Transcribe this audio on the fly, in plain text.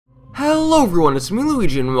Hello everyone, it's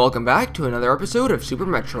ItzaMeLuigi and welcome back to another episode of Super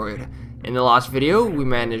Metroid. In the last video, we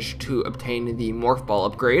managed to obtain the Morph Ball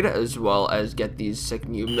upgrade, as well as get these sick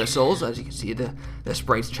new missiles. As you can see, the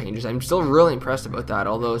sprites changes. I'm still really impressed about that,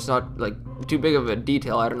 although it's not like too big of a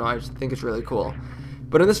detail. I don't know, I just think it's really cool.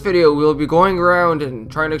 But in this video, we'll be going around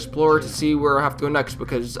and trying to explore to see where I have to go next,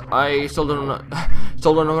 because I still don't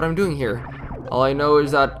know what I'm doing here. All I know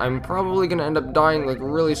is that I'm probably gonna end up dying like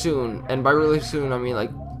really soon, and by really soon I mean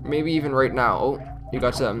like maybe even right now. Oh, you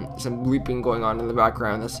got some bleeping going on in the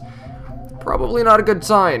background. That's probably not a good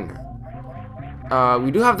sign. We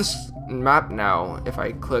do have this map now if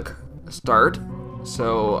I click start,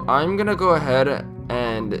 so I'm gonna go ahead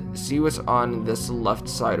and see what's on this left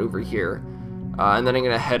side over here, and then I'm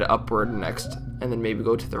gonna head upward next, and then maybe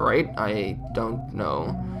go to the right. I don't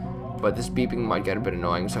know, but this beeping might get a bit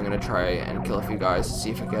annoying, so I'm gonna try and kill a few guys to see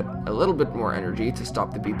if I get a little bit more energy to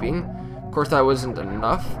stop the beeping. Of course, that wasn't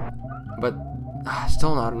enough, but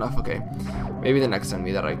still not enough. Okay, maybe the next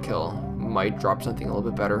enemy that I kill might drop something a little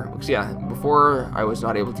bit better. Because yeah, before I was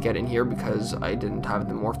not able to get in here because I didn't have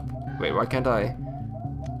the morph. Wait, why can't I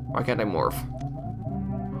morph?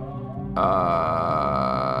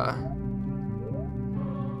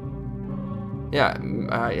 Yeah,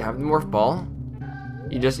 I have the morph ball.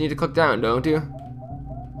 You just need to click down, don't you?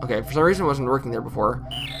 Okay, for some reason it wasn't working there before.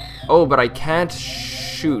 Oh, but I can't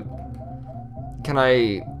shoot. Can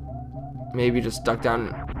I maybe just duck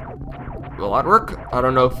down? Will that work? I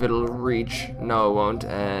don't know if it'll reach. No, it won't,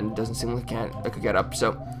 and it doesn't seem like I could get up.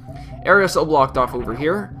 So, area still blocked off over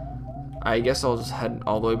here. I guess I'll just head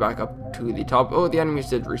all the way back up to the top. Oh, the enemies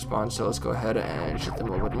did respawn, so let's go ahead and shoot them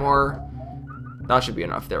a little bit more. That should be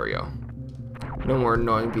enough. There we go. No more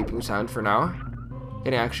annoying beeping sound for now.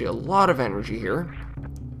 Getting actually a lot of energy here,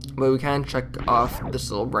 but we can check off this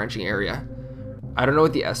little branching area. I don't know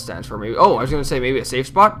what the S stands for. Maybe, oh, I was gonna say maybe a safe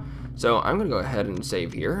spot. So I'm gonna go ahead and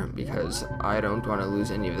save here because I don't want to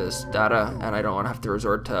lose any of this data, and I don't want to have to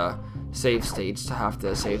resort to save states to have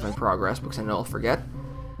to save my progress because I know I'll forget.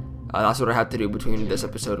 That's what I had to do between this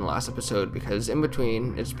episode and last episode, because in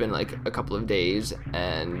between it's been like a couple of days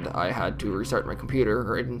and I had to restart my computer,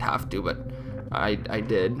 or I didn't have to, but I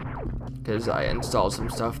did, because I installed some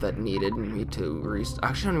stuff that needed me to restart.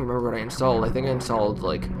 Actually, I don't even remember what I installed. I think I installed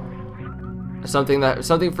like something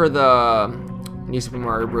for the new Super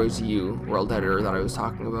Mario Bros. U world editor that I was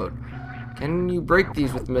talking about. Can you break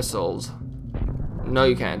these with missiles? No,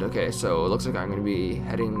 you can't. Okay, so it looks like I'm going to be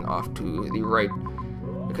heading off to the right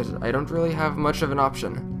because I don't really have much of an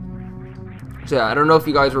option. So yeah, I don't know if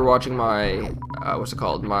you guys were watching my what's it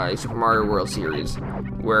called? My Super Mario World series,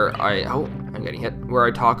 where I'm getting hit. Where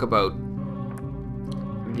I talk about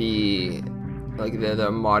the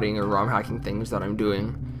modding or ROM hacking things that I'm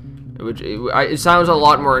doing. It sounds a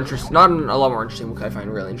lot more interesting. Not a lot more interesting, which I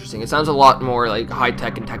find really interesting. It sounds a lot more like high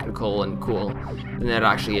tech and technical and cool than it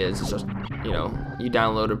actually is. It's just, you know, you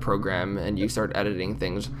download a program and you start editing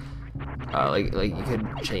things. Like you could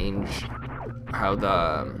change how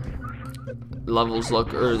the levels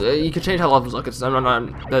look, or you could change how levels look.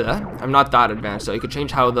 I'm not that advanced, so you could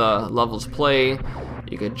change how the levels play.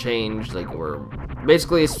 You could change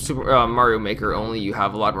basically Super Mario Maker, only you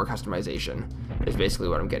have a lot more customization. Is basically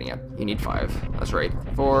what I'm getting at. You need 5. That's right.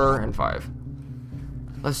 4 and 5.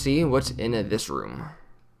 Let's see what's in this room.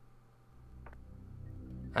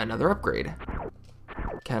 Another upgrade.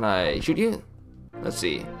 Can I shoot you? Let's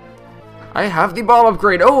see. I have the bomb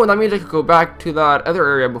upgrade. Oh, and that means I could go back to that other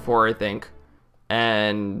area before, I think,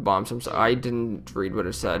 and bomb some. I didn't read what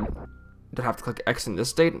it said. Do I have to click X in this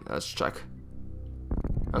state? Let's check.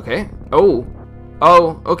 Okay. Oh,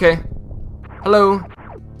 okay. Hello.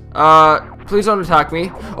 Please don't attack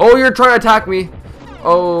me. Oh, you're trying to attack me.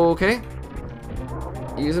 Oh, okay.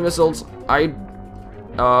 Use the missiles.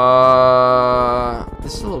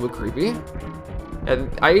 This is a little bit creepy. And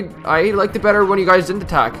I liked it better when you guys didn't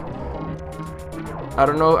attack. I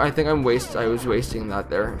don't know. I think I was wasting that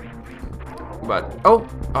there. But oh,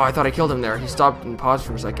 I thought I killed him there. He stopped and paused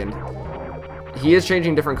for a second. He is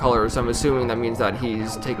changing different colors. So I'm assuming that means that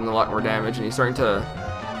he's taking a lot more damage and he's starting to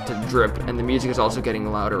drip, and the music is also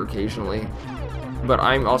getting louder occasionally, but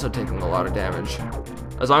I'm also taking a lot of damage.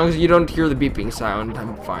 As long as you don't hear the beeping sound,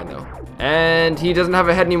 I'm fine though. And he doesn't have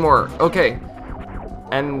a head anymore. Okay,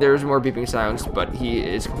 and there's more beeping sounds, but he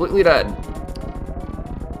is completely dead.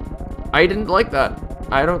 I didn't like that.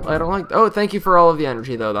 I don't like. Oh, thank you for all of the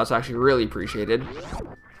energy though. That's actually really appreciated.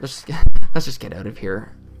 Let's just get out of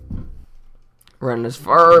here. Run as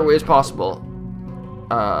far away as possible.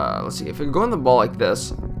 Let's see, if we go on the ball like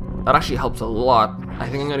this, that actually helps a lot. I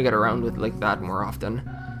think I'm gonna get around with like that more often.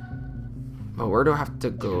 But where do I have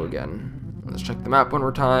to go again? Let's check the map one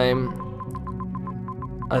more time.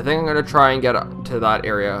 I think I'm gonna try and get to that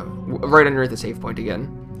area right underneath the save point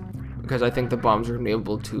again, because I think the bombs are gonna be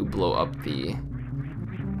able to blow up the,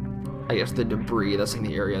 I guess, the debris that's in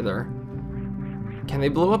the area there. Can they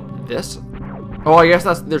blow up this? Oh, I guess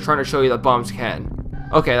they're trying to show you that bombs can.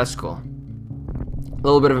 Okay, that's cool. A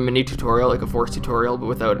little bit of a mini tutorial, like a Force tutorial, but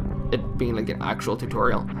without it being like an actual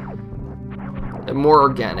tutorial. And more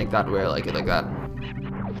organic that way. I like it like that.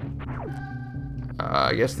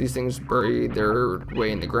 I guess these things bury their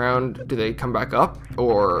way in the ground. Do they come back up,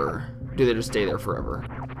 or do they just stay there forever?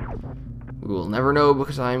 We will never know,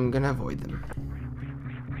 because I'm gonna avoid them.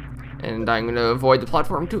 And I'm gonna avoid the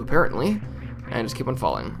platform too, apparently, and just keep on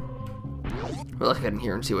falling. Well, let's get in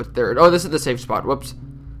here and see what there. Oh, this is the safe spot. Whoops.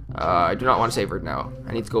 I do not want to save right now.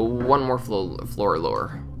 I need to go one more floor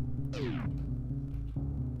lower.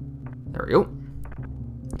 There we go.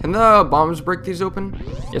 Can the bombs break these open?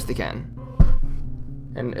 Yes, they can.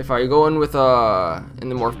 And if I go in with in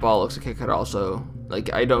the morph ball, looks like I could also,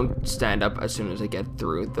 like, I don't stand up as soon as I get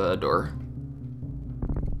through the door.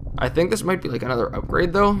 I think this might be like another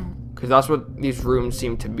upgrade though, because that's what these rooms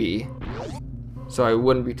seem to be. So I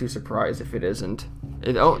wouldn't be too surprised if it isn't.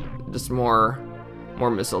 Oh, just more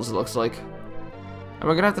missiles, it looks like. Am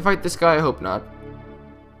I gonna have to fight this guy? I hope not.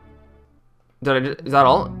 Is that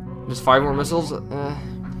all? Just 5 more missiles?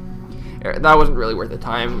 That wasn't really worth the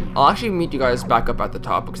time. I'll actually meet you guys back up at the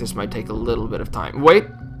top, because this might take a little bit of time. Wait!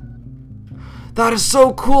 That is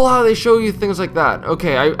so cool how they show you things like that.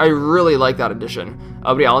 Okay, I really like that addition.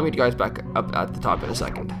 But yeah, I'll meet you guys back up at the top in a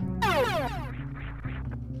second.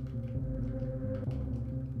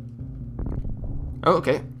 Oh,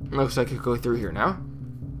 okay. Looks like I could go through here now.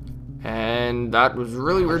 And that was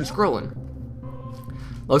really weird scrolling.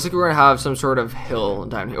 Looks like we're gonna have some sort of hill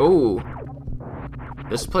down here. Oh,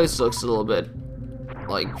 this place looks a little bit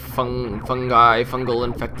like fungal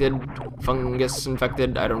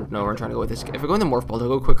infected. I don't know where I'm trying to go with this. If I go in the morph ball, do I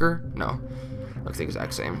go quicker? No. Looks the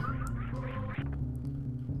exact same.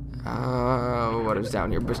 What is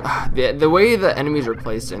down here? The way the enemies are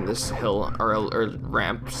placed in this hill or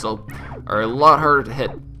ramp slope are a lot harder to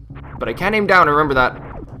hit. But I can't aim down, remember that.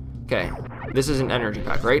 Okay, this is an energy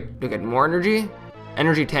pack, right? Do I get more energy?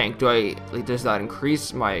 Energy tank, does that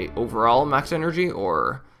increase my overall max energy,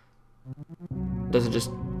 or does it just,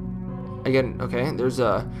 again, okay, there's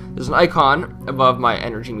an icon above my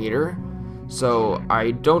energy meter, so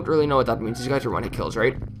I don't really know what that means. These guys are one-hit kills,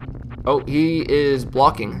 right? Oh, he is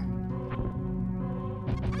blocking.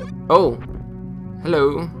 Oh,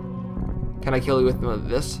 hello. Can I kill you with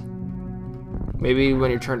this? Maybe when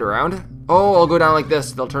you're turned around? Oh, I'll go down like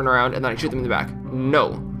this, they'll turn around, and then I shoot them in the back.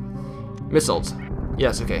 No. Missiles.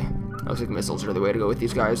 Yes, okay. Looks like missiles are the way to go with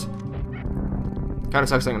these guys. Kind of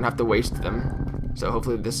sucks I'm gonna have to waste them. So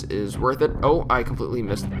hopefully this is worth it. Oh, I completely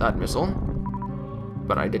missed that missile.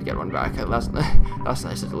 But I did get one back. That's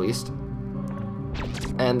nice at the least.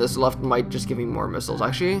 And this left might just give me more missiles.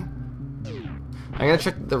 Actually, I'm gonna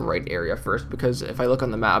check the right area first, because if I look on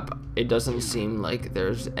the map, it doesn't seem like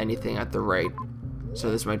there's anything at the right. So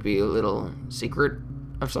this might be a little secret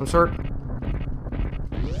of some sort.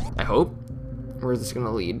 I hope. Where is this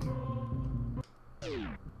gonna lead?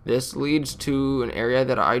 This leads to an area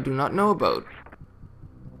that I do not know about.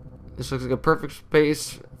 This looks like a perfect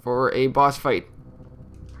space for a boss fight.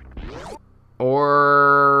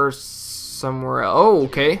 Or somewhere else. Oh,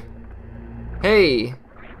 okay. Hey.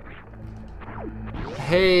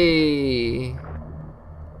 Hey.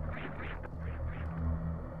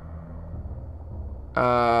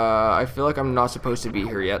 I feel like I'm not supposed to be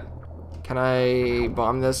here yet. Can I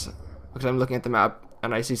bomb this? Because I'm looking at the map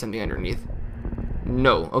and I see something underneath.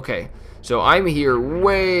 No, okay. So I'm here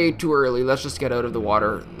way too early. Let's just get out of the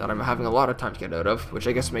water that I'm having a lot of time to get out of, which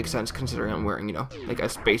I guess makes sense considering I'm wearing, you know, like a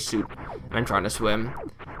spacesuit and I'm trying to swim.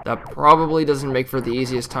 That probably doesn't make for the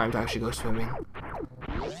easiest time to actually go swimming.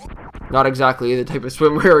 Not exactly the type of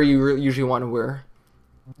swimwear you usually want to wear.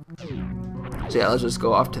 So yeah, let's just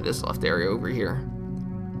go off to this left area over here.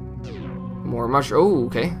 More oh,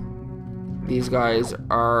 okay. These guys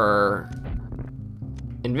are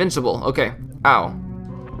invincible. Okay. Ow.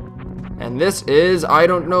 And this is, I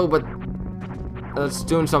don't know, but that's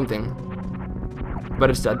doing something. But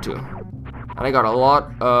it's dead too. And I got a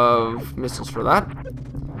lot of missiles for that.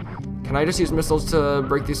 Can I just use missiles to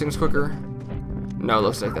break these things quicker? No, it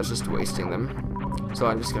looks like that's just wasting them. So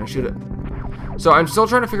I'm just gonna shoot it. So I'm still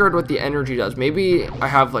trying to figure out what the energy does. Maybe I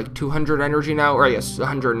have like 200 energy now, or I guess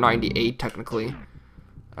 198 technically.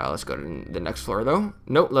 Let's go to the next floor though.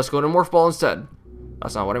 Nope, let's go to Morph Ball instead.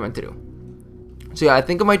 That's not what I meant to do. So yeah, I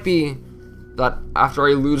think it might be that after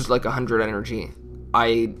I lose like 100 energy,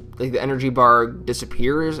 like the energy bar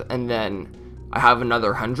disappears, and then I have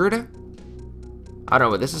another 100. I don't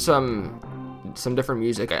know, but this is some different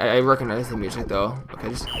music. I recognize the music though.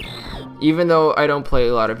 Okay, even though I don't play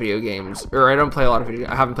a lot of video games, or I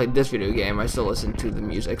haven't played this video game, I still listen to the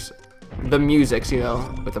musics, you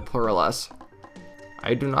know, with a plural S.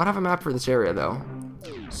 I do not have a map for this area though.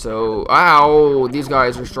 So, ow, these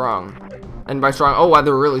guys are strong. And by strong, oh wow,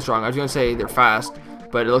 they're really strong. I was gonna say they're fast,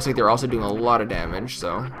 but it looks like they're also doing a lot of damage,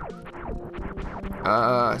 so.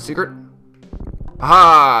 Secret?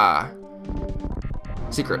 Aha!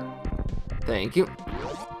 Secret. Thank you.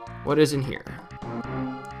 What is in here?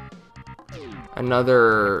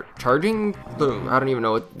 Another charging boom. I don't even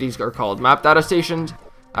know what these are called. Map data stations.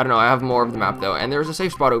 I don't know. I have more of the map though, and there's a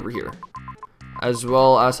safe spot over here, as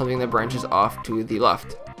well as something that branches off to the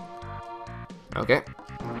left. Okay,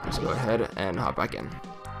 let's go ahead and hop back in.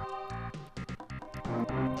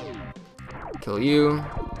 Kill you.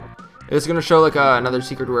 It's gonna show like another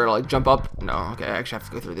secret where to like jump up. No, okay, I actually have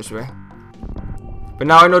to go through this way. But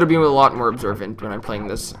now I know to be a lot more observant when I'm playing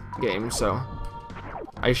this game, so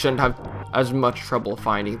I shouldn't have as much trouble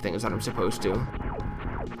finding things that I'm supposed to.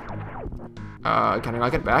 Can I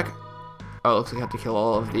not get back? Oh, looks like I have to kill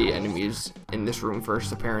all of the enemies in this room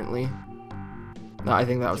first, apparently. No, I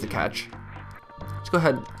think that was the catch. Let's go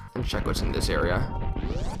ahead and check what's in this area.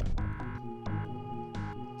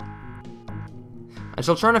 I'm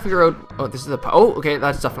still trying to figure out... Oh, this is a pipe. Oh, okay,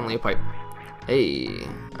 that's definitely a pipe. Hey,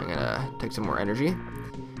 I'm gonna take some more energy.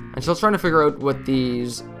 I'm still trying to figure out what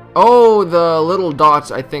these... Oh, the little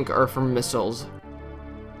dots, I think, are for missiles.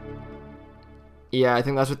 Yeah, I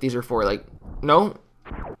think that's what these are for. Like, no?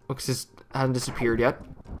 Because this hasn't disappeared yet.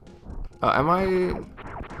 I'm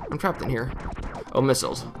trapped in here. Oh,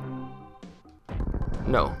 missiles.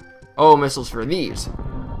 No. Oh, missiles for these.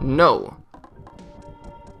 No.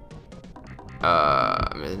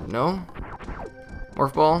 No.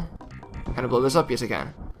 Morph ball. Can I blow this up? Yes, I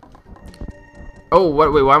can. Oh,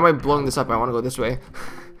 what? Wait, why am I blowing this up? I want to go this way.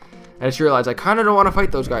 I just realized I kind of don't want to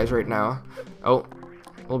fight those guys right now. Oh,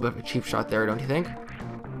 a little bit of a cheap shot there, don't you think?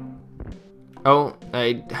 Oh,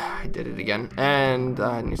 I did it again, and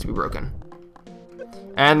it needs to be broken.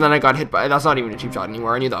 And then I got hit by... That's not even a cheap shot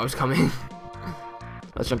anymore. I knew that was coming.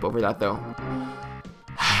 Let's jump over that, though.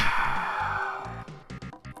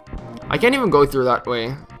 I can't even go through that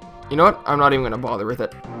way. You know what? I'm not even going to bother with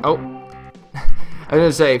it. Oh. I was going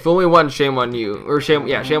to say, fool me once, shame on you. Or shame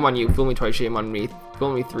on you. Fool me twice, shame on me.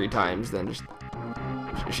 Fool me 3 times, then just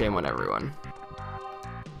shame on everyone.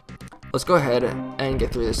 Let's go ahead and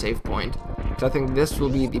get through the save point, because I think this will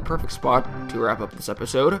be the perfect spot to wrap up this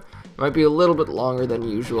episode. It might be a little bit longer than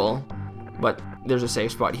usual, but there's a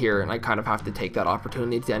safe spot here, and I kind of have to take that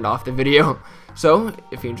opportunity to end off the video. So,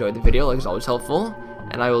 if you enjoyed the video, like is always helpful,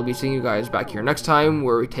 and I will be seeing you guys back here next time,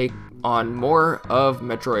 where we take on more of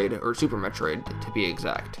Metroid, or Super Metroid, to be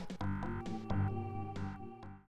exact.